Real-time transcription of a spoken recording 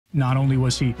Not only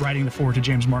was he writing the foreword to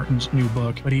James Martin's new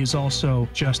book, but he's also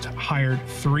just hired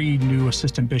 3 new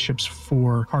assistant bishops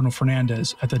for Cardinal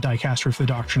Fernandez at the Dicastery for the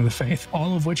Doctrine of the Faith,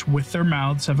 all of which with their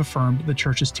mouths have affirmed the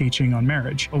Church's teaching on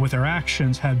marriage, but with their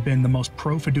actions have been the most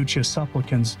pro fiducia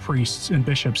supplicans, priests, and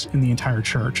bishops in the entire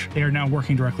Church. They are now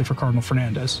working directly for Cardinal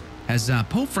Fernandez. Has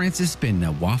Pope Francis been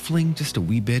waffling just a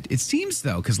wee bit? It seems,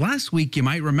 though, because last week, you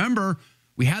might remember,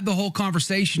 we had the whole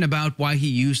conversation about why he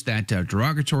used that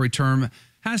derogatory term.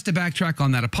 Has to backtrack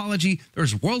on that apology.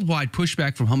 There's worldwide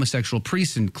pushback from homosexual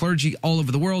priests and clergy all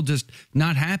over the world, just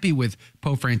not happy with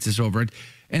Pope Francis over it.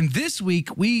 And this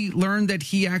week, we learned that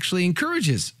he actually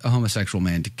encourages a homosexual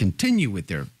man to continue with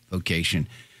their vocation.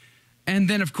 And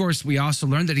then, of course, we also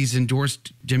learned that he's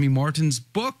endorsed Jimmy Martin's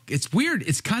book. It's weird.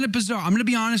 It's kind of bizarre. I'm going to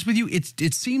be honest with you.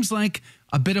 It seems like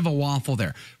a bit of a waffle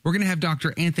there. We're going to have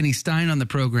Dr. Anthony Stine on the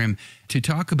program to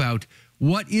talk about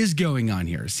what is going on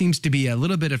here. Seems to be a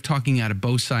little bit of talking out of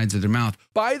both sides of their mouth.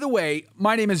 By the way,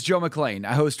 my name is Joe McLean.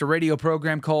 I host a radio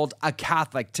program called A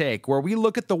Catholic Take, where we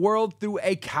look at the world through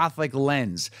a Catholic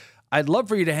lens. I'd love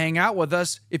for you to hang out with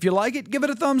us. If you like it, give it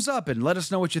a thumbs up and let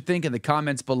us know what you think in the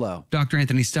comments below. Dr.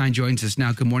 Anthony Stine joins us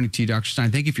now. Good morning to you, Dr.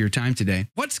 Stine. Thank you for your time today.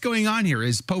 What's going on here?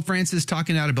 Is Pope Francis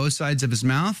talking out of both sides of his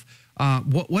mouth?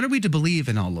 What are we to believe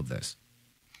in all of this?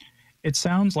 It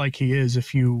sounds like he is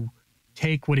if you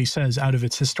take what he says out of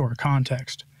its historic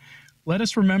context. Let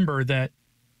us remember that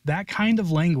that kind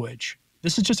of language,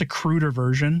 this is just a cruder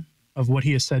version of what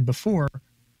he has said before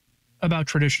about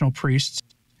traditional priests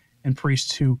and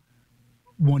priests who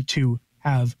want to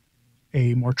have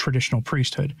a more traditional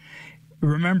priesthood.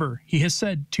 Remember, he has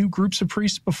said 2 groups of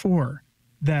priests before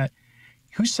that,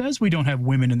 who says we don't have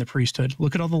women in the priesthood?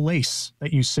 Look at all the lace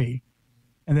that you see.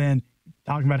 And then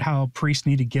talking about how priests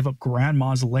need to give up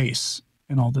grandma's lace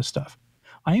and all this stuff.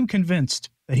 I am convinced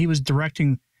that he was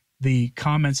directing the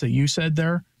comments that you said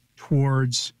there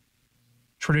towards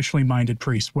traditionally minded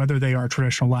priests, whether they are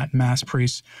traditional Latin Mass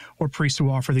priests or priests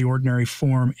who offer the ordinary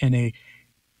form in a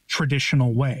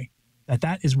traditional way.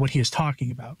 That is what he is talking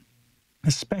about,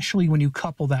 especially when you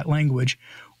couple that language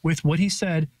with what he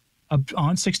said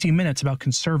on 60 Minutes about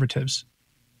conservatives,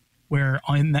 where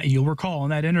on that, you'll recall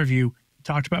in that interview, he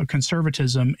talked about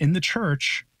conservatism in the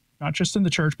Church, not just in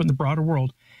the Church, but in the broader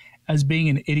world, as being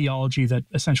an ideology that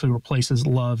essentially replaces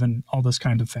love and all this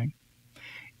kind of thing.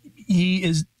 He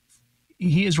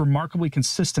is remarkably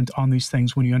consistent on these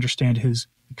things when you understand his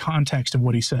context of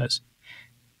what he says.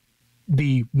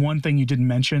 The one thing you didn't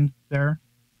mention there,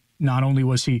 not only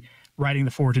was he writing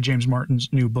the foreword to James Martin's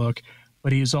new book,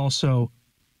 but he has also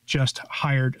just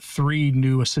hired 3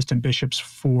 new assistant bishops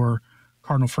for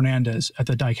Cardinal Fernandez at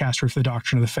the Dicastery for the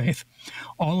Doctrine of the Faith,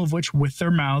 all of which with their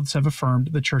mouths have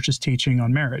affirmed the Church's teaching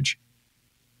on marriage,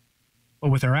 but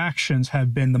with their actions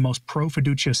have been the most pro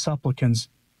fiducia supplicans,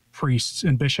 priests,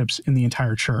 and bishops in the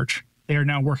entire Church. They are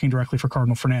now working directly for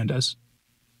Cardinal Fernandez.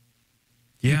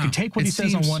 Yeah, you can take what he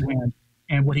says on one hand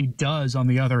and what he does on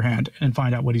the other hand and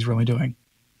find out what he's really doing.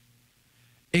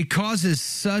 It causes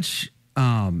such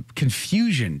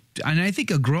confusion, and I think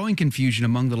a growing confusion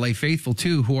among the lay faithful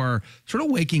too, who are sort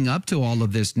of waking up to all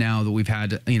of this now that we've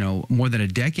had, more than a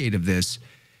decade of this,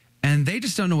 and they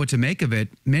just don't know what to make of it.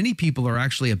 Many people are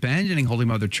actually abandoning Holy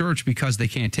Mother Church because they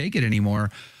can't take it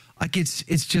anymore. Like it's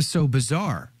just so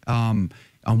bizarre. On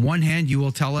one hand, you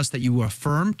will tell us that you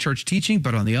affirm church teaching,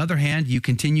 but on the other hand, you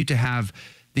continue to have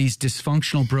these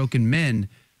dysfunctional, broken men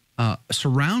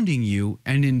surrounding you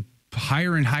and in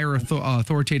higher and higher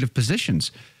authoritative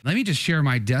positions. Let me just share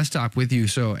my desktop with you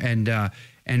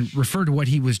and refer to what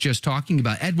he was just talking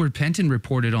about. Edward Penton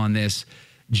reported on this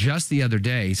just the other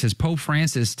day. He says, Pope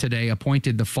Francis today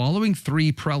appointed the following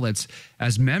 3 prelates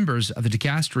as members of the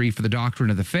Dicastery for the Doctrine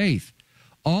of the Faith.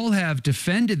 All have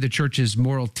defended the Church's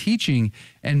moral teaching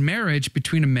and marriage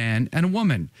between a man and a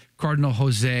woman. Cardinal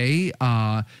Jose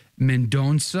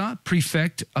Mendonça,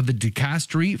 prefect of the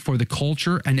Dicastery for the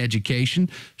Culture and Education,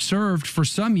 served for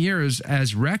some years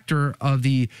as rector of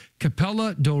the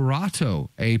Capella do Rato,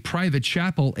 a private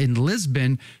chapel in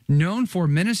Lisbon known for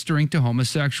ministering to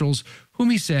homosexuals, whom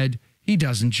he said he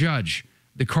doesn't judge.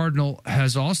 The cardinal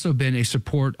has also been a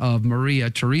support of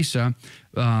Maria Teresa,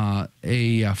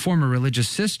 a former religious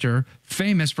sister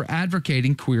famous for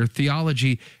advocating queer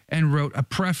theology, and wrote a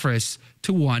preface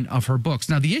to one of her books.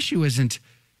 Now, the issue isn't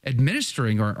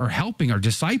administering or helping or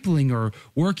discipling or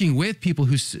working with people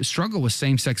who struggle with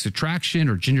same-sex attraction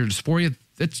or gender dysphoria.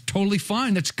 That's totally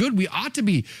fine. That's good. We ought to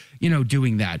be,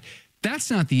 doing that.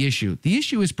 That's not the issue. The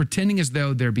issue is pretending as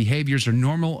though their behaviors are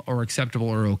normal or acceptable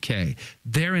or okay.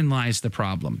 Therein lies the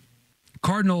problem.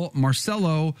 Cardinal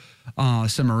Marcello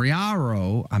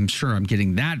Semeraro, I'm sure I'm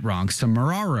getting that wrong,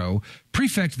 Semeraro,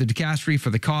 prefect of the dicastery for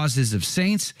the causes of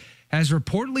saints, has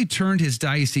reportedly turned his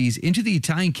diocese into the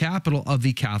Italian capital of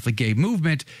the Catholic gay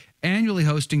movement, annually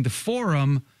hosting the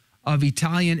Forum of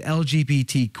Italian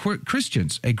LGBT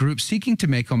Christians, a group seeking to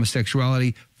make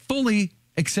homosexuality fully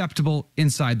acceptable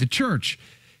inside the church.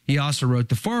 He also wrote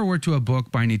the foreword to a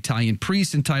book by an Italian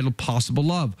priest entitled Possible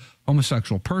Love,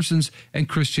 Homosexual Persons and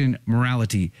Christian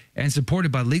Morality, and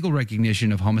supported by legal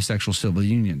recognition of homosexual civil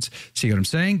unions. See what I'm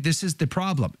saying? This is the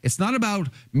problem. It's not about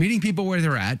meeting people where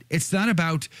they're at. It's not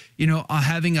about,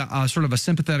 having a sort of a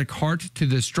sympathetic heart to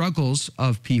the struggles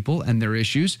of people and their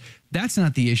issues. That's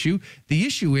not the issue. The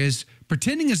issue is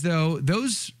pretending as though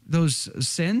those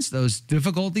sins, those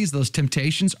difficulties, those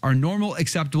temptations are normal,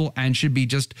 acceptable, and should be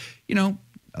just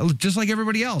like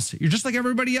everybody else. You're just like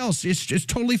everybody else. It's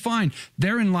totally fine.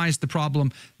 Therein lies the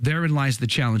problem. Therein lies the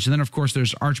challenge. And then, of course,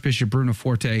 there's Archbishop Bruno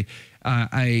Forte.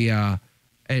 He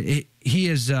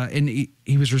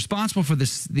was responsible for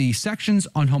the sections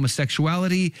on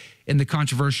homosexuality in the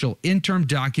controversial interim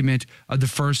document of the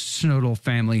First Synodal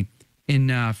Family in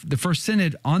the First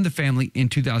Synod on the Family in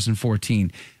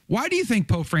 2014. Why do you think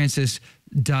Pope Francis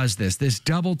does this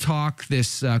double talk,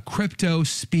 this crypto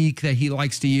speak that he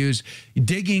likes to use,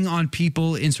 digging on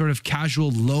people in sort of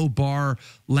casual low bar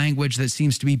language that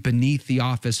seems to be beneath the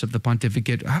office of the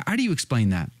pontificate? How do you explain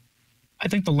that? I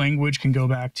think the language can go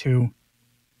back to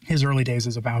his early days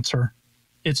as a bouncer.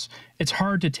 It's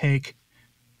hard to take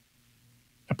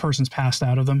a person's past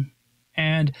out of them.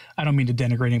 And I don't mean to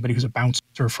denigrate anybody who's a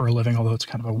bouncer for a living, although it's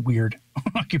kind of a weird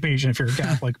occupation if you're a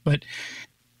Catholic. But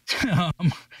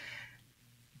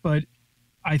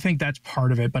I think that's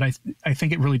part of it. But I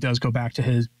think it really does go back to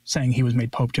his saying he was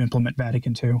made Pope to implement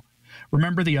Vatican II.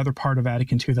 Remember the other part of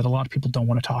Vatican II that a lot of people don't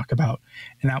want to talk about,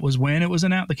 and that was when it was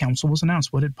announced, the council was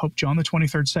announced. What did Pope John the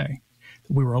 23rd say?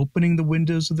 That we were opening the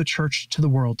windows of the church to the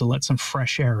world to let some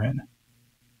fresh air in.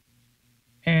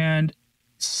 And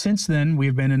since then,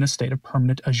 we've been in a state of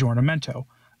permanent aggiornamento,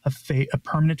 a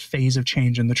permanent phase of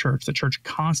change in the church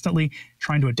constantly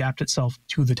trying to adapt itself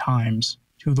to the times,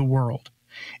 to the world.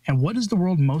 And what is the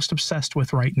world most obsessed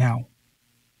with right now?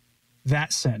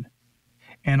 That sin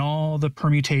and all the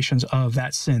permutations of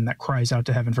that sin that cries out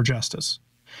to heaven for justice.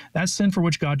 That sin for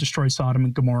which God destroyed Sodom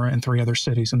and Gomorrah and 3 other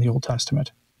cities in the Old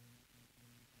Testament.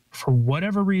 For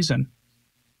whatever reason,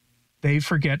 they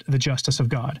forget the justice of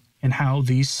God and how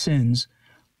these sins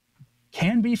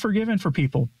can be forgiven for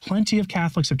people. Plenty of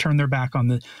Catholics have turned their back on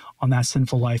that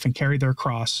sinful life and carried their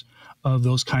cross of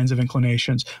those kinds of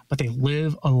inclinations, but they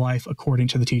live a life according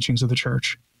to the teachings of the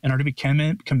church and are to be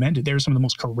commended. They're some of the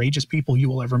most courageous people you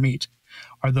will ever meet,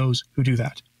 are those who do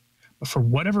that. But for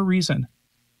whatever reason,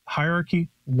 hierarchy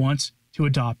wants to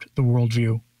adopt the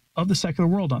worldview of the secular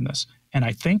world on this. And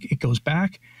I think it goes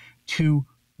back to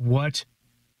what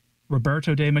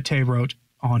Roberto De Mattei wrote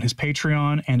on his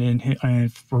Patreon and in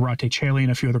Verate Caeli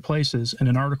and a few other places in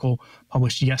an article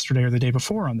published yesterday or the day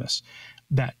before on this,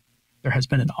 that there has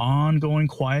been an ongoing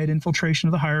quiet infiltration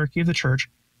of the hierarchy of the church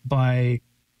by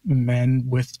men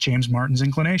with James Martin's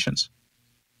inclinations,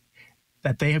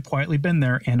 that they have quietly been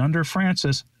there. And under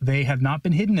Francis, they have not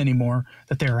been hidden anymore,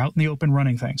 that they are out in the open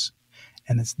running things.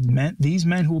 And it's these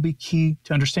men who will be key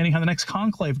to understanding how the next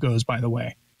conclave goes, by the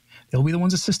way. They'll be the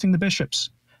ones assisting the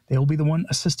bishops. They will be the one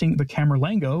assisting the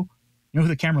Camerlengo. You know who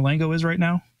the Camerlengo is right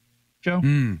now, Joe?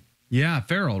 Yeah,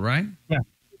 Farrell, right?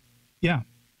 Yeah.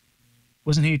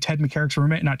 Wasn't he Ted McCarrick's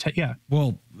roommate? Not Ted, yeah.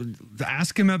 Well,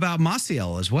 ask him about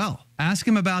Maciel as well. Ask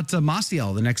him about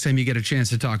Maciel the next time you get a chance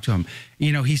to talk to him.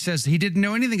 He says he didn't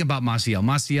know anything about Maciel.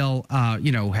 Maciel,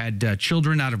 had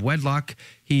children out of wedlock.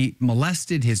 He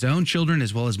molested his own children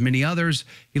as well as many others.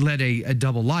 He led a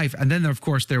double life. And then, of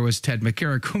course, there was Ted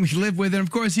McCarrick, whom he lived with. And, of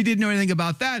course, he didn't know anything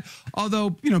about that. Although,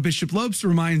 Bishop Lopes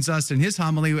reminds us in his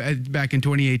homily back in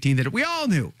 2018 that we all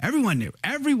knew, everyone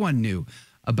knew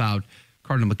about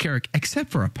Cardinal McCarrick, except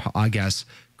for, I guess,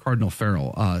 Cardinal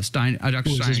Farrell. Dr. Stine, are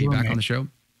you back on the show?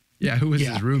 Yeah, who was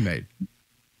his roommate?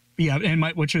 Yeah, and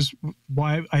which is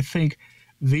why I think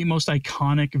the most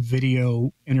iconic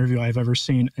video interview I've ever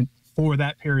seen for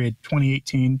that period,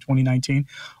 2018, 2019,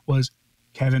 was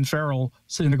Kevin Farrell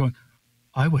sitting there going,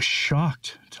 I was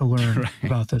shocked to learn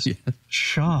about this. Yeah.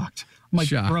 Shocked. I'm like,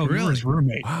 bro, really? You're his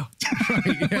roommate. Wow.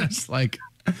 Right, yes,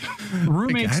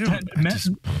 roommates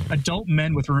adult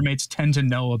men with roommates tend to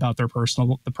know about the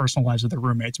personal lives of their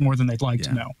roommates more than they'd like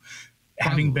to know.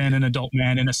 Having been an adult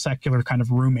man in a secular kind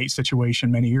of roommate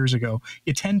situation many years ago,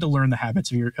 you tend to learn the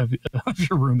habits of your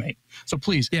roommate. So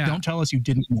please don't tell us you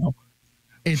didn't know.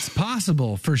 It's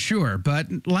possible for sure, but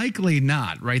likely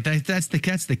not, right? That's the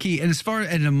key. And as far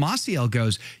as Maciel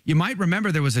goes, you might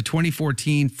remember there was a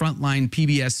 2014 Frontline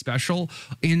PBS special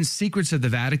in Secrets of the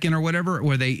Vatican or whatever,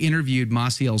 where they interviewed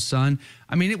Maciel's son.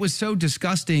 I mean, it was so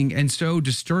disgusting and so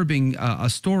disturbing a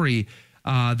story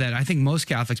that I think most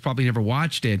Catholics probably never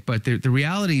watched it. But the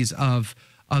realities of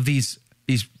these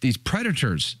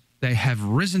predators that have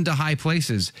risen to high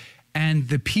places, and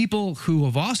the people who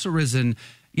have also risen.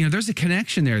 You know, there's a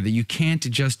connection there that you can't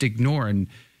just ignore. And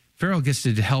Farrell gets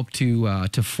to help to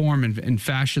form and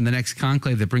fashion the next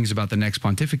conclave that brings about the next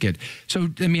pontificate. So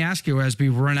let me ask you, as we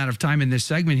run out of time in this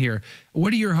segment here,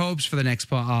 what are your hopes for the next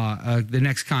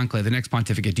conclave, the next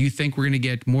pontificate? Do you think we're going to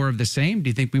get more of the same? Do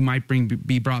you think we might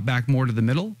be brought back more to the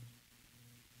middle?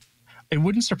 It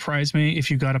wouldn't surprise me if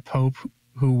you got a pope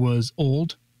who was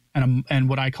old and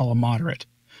what I call a moderate.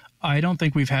 I don't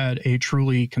think we've had a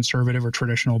truly conservative or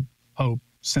traditional pope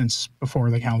since before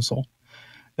the council,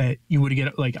 that you would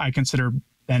get, like, I consider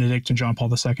Benedict and John Paul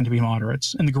II to be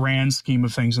moderates in the grand scheme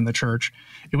of things in the church.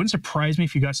 It wouldn't surprise me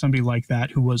if you got somebody like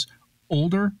that who was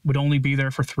older, would only be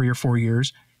there for 3 or 4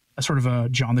 years, a sort of a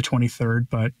John the 23rd,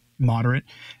 but moderate,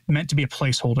 meant to be a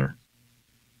placeholder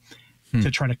to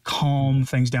try to calm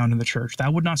things down in the church.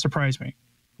 That would not surprise me.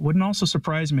 What wouldn't also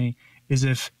surprise me is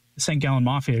if the St. Gallen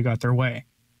Mafia got their way.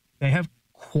 They have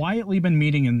quietly been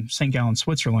meeting in St. Gallen,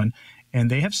 Switzerland, and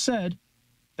they have said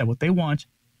that what they want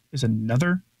is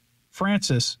another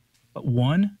Francis, but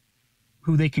one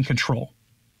who they can control.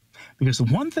 Because the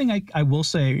one thing I will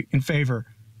say in favor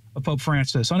of Pope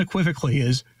Francis unequivocally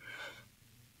is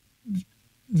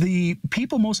the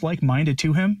people most like-minded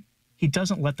to him, he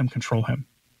doesn't let them control him.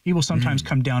 He will sometimes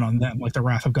come down on them like the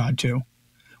wrath of God too,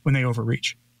 when they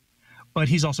overreach. But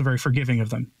he's also very forgiving of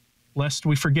them. Lest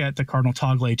we forget that Cardinal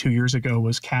Tagle 2 years ago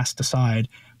was cast aside,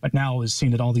 but now is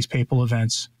seen at all these papal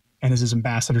events and is his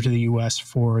ambassador to the U.S.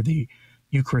 for the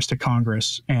Eucharistic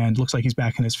Congress, and looks like he's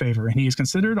back in his favor. And he is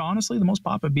considered, honestly, the most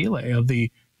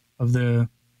papabile of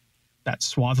that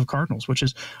swath of cardinals, which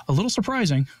is a little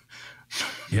surprising.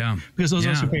 Yeah, because those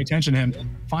of us who pay attention to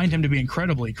him find him to be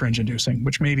incredibly cringe-inducing,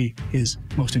 which may be his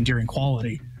most endearing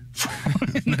quality.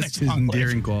 That's his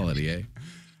endearing quality, eh?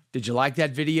 Did you like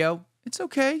that video? It's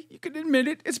okay. You can admit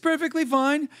it. It's perfectly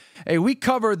fine. Hey, we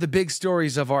cover the big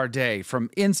stories of our day, from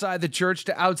inside the church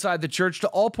to outside the church to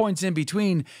all points in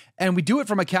between, and we do it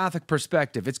from a Catholic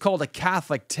perspective. It's called A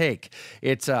Catholic Take.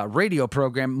 It's a radio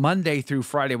program Monday through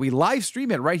Friday. We live stream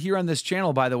it right here on this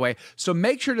channel, by the way, so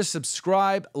make sure to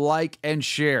subscribe, like, and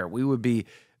share. We would be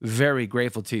very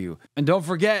grateful to you. And don't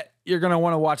forget, you're going to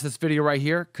want to watch this video right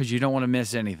here because you don't want to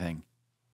miss anything.